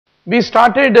We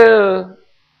started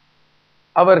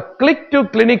our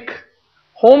Click2Clinic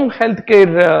home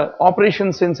healthcare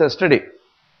operation since yesterday.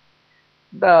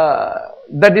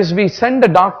 That is, we send the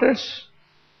doctors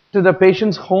to the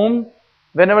patient's home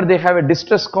whenever they have a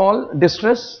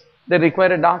distress, they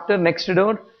require a doctor next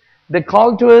door. They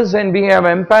call to us and we have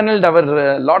empaneled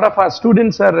our, lot of our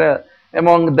students are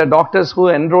among the doctors who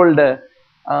enrolled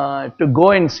to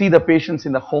go and see the patients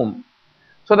in the home.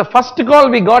 So the first call,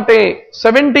 we got a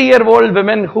 70-year-old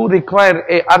woman who require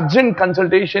a urgent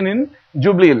consultation in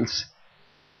Jubilee Hills.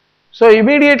 So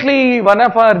immediately one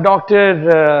of our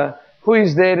doctor who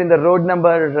is there in the road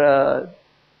number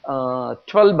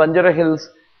 12 Banjara Hills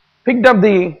picked up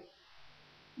the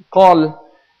call,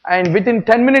 and within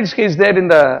 10 minutes he is there in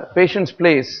the patient's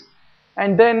place,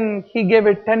 and then he gave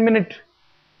a 10-minute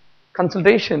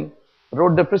consultation,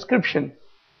 wrote the prescription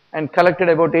and collected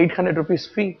about 800 rupees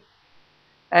fee.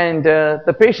 And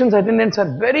the patient's attendants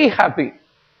are very happy.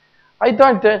 I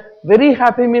thought very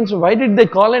happy means why did they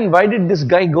call and why did this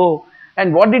guy go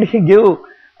and what did he give,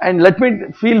 and let me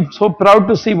feel so proud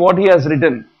to see what he has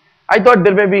written. I thought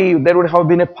there would have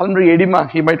been a pulmonary edema.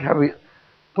 He might have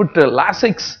put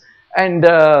Lasix and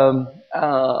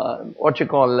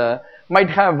might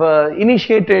have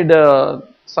initiated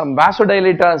some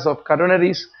vasodilators of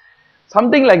coronaries,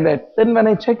 something like that. Then when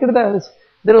I checked this,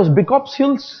 there was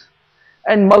bicapsules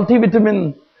and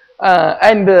multivitamin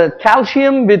and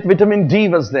calcium with vitamin D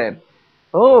was there.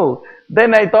 Oh,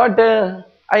 then I thought,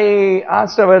 I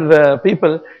asked our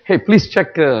people, hey, please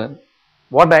check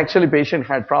what actually patient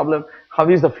had problem, how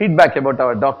is the feedback about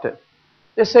our doctor.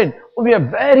 They said, oh, we are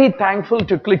very thankful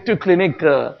to Click2Clinic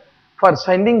for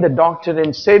sending the doctor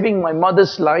and saving my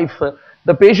mother's life.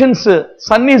 The patient's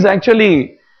son is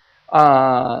actually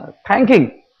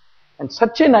thanking, and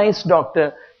such a nice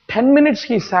doctor. 10 minutes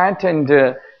he sat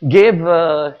and gave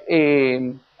a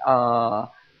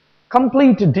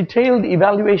complete detailed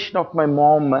evaluation of my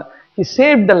mom. He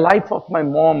saved the life of my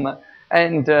mom,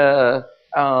 and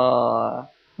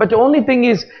but the only thing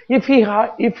is, if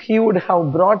he would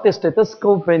have brought a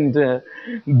stethoscope and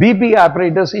BP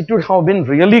apparatus, it would have been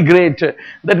really great.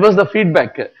 That was the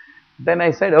feedback. Then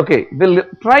I said, okay, we'll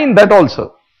try that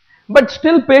also. But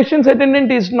still patient's attendant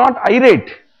is not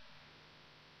irate,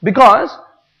 because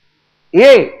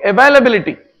A,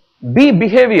 availability, B,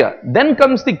 behavior, then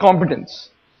comes the competence.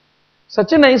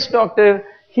 Such a nice doctor,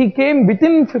 he came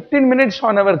within 15 minutes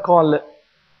on our call.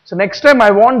 So next time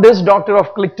I want this doctor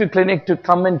of Click2Clinic to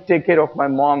come and take care of my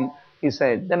mom, he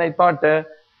said. Then I thought,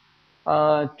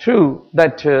 true,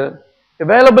 that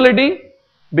availability,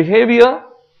 behavior,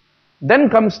 then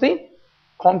comes the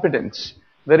competence,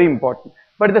 very important.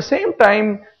 But at the same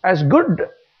time, as good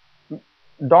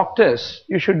doctors,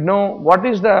 you should know what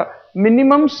is the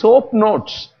minimum SOAP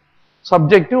notes,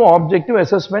 subjective, objective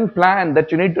assessment plan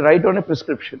that you need to write on a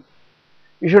prescription.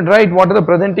 You should write what are the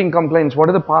presenting complaints, what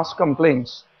are the past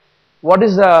complaints, what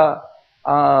is the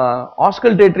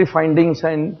auscultatory findings,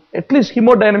 and at least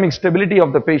hemodynamic stability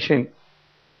of the patient.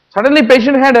 Suddenly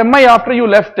patient had MI after you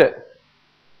left.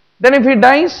 Then if he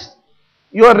dies,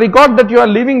 your record that you are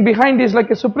leaving behind is like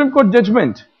a Supreme Court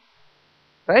judgment,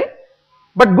 right?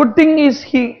 But good thing is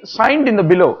he signed in the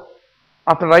below.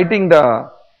 After writing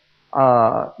the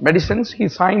medicines, he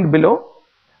signed below.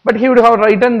 But he would have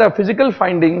written the physical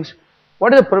findings.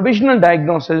 What is the provisional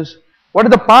diagnosis? What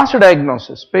is the past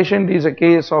diagnosis? Patient is a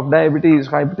case of diabetes,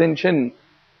 hypertension,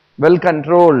 well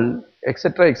controlled,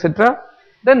 etc., etc.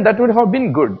 Then that would have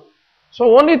been good.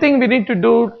 So only thing we need to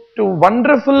do to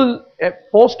wonderful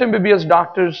post-MBBS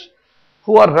doctors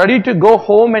who are ready to go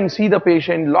home and see the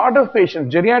patient, lot of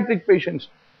patients, geriatric patients.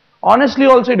 Honestly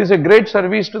also it is a great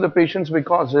service to the patients,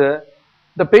 because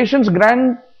the patient's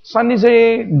grandson is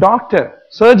a doctor,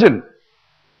 surgeon.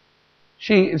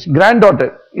 His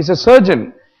granddaughter is a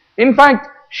surgeon. In fact,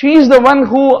 she is the one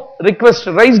who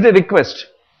raised a request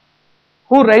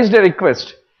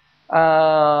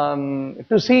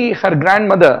to see her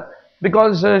grandmother,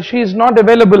 because she is not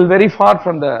available very far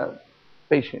from the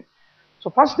patient. So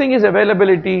first thing is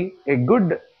availability, a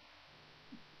good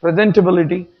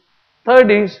presentability.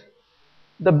 Third is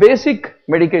the basic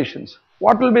medications.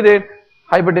 What will be there?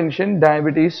 Hypertension,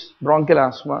 diabetes, bronchial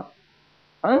asthma.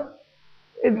 A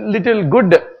little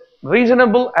good,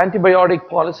 reasonable antibiotic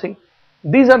policy.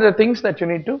 These are the things that you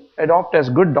need to adopt as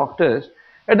good doctors.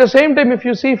 At the same time, if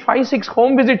you see 5-6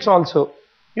 home visits also,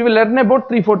 you will earn about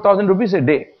 3,000-4,000 rupees a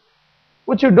day,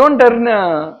 which you don't earn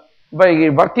by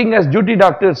working as duty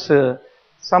doctors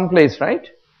someplace, right?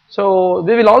 So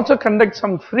we will also conduct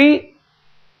some free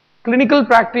clinical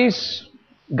practice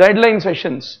guideline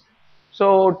sessions.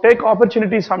 So take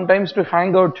opportunity sometimes to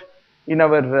hang out in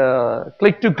our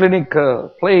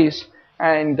Click2Clinic place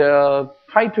and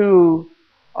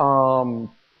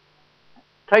um,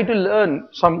 try to learn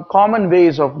some common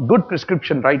ways of good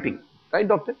prescription writing. Right,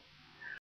 doctor?